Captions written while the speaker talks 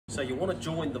So you want to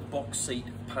join the Box Seat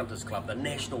Punters Club, the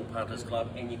National Punters Club,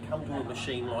 and you come to a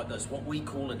machine like this, what we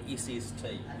call an SST.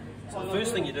 So the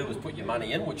first thing you do is put your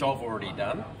money in, which I've already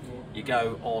done. You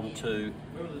go on to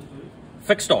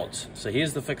fixed odds. So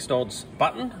here's the fixed odds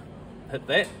button. Hit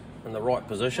that in the right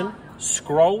position.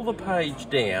 Scroll the page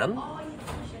down.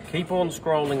 Keep on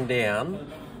scrolling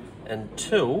down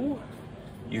until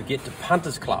you get to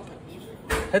Punters Club.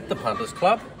 Hit the Punters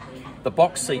Club. The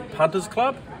Box Seat Punters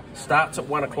Club starts at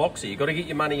 1 o'clock, so you've got to get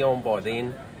your money on by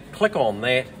then. Click on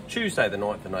that, Tuesday the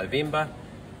 9th of November.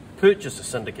 Purchase a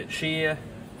syndicate share.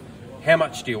 How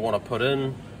much do you want to put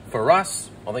in? For us,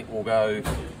 I think we'll go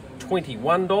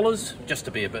 $21, just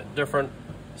to be a bit different.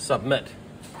 Submit.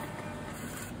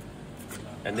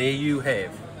 And there you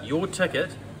have your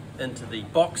ticket into the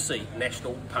Box Seat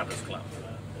National Punters Club.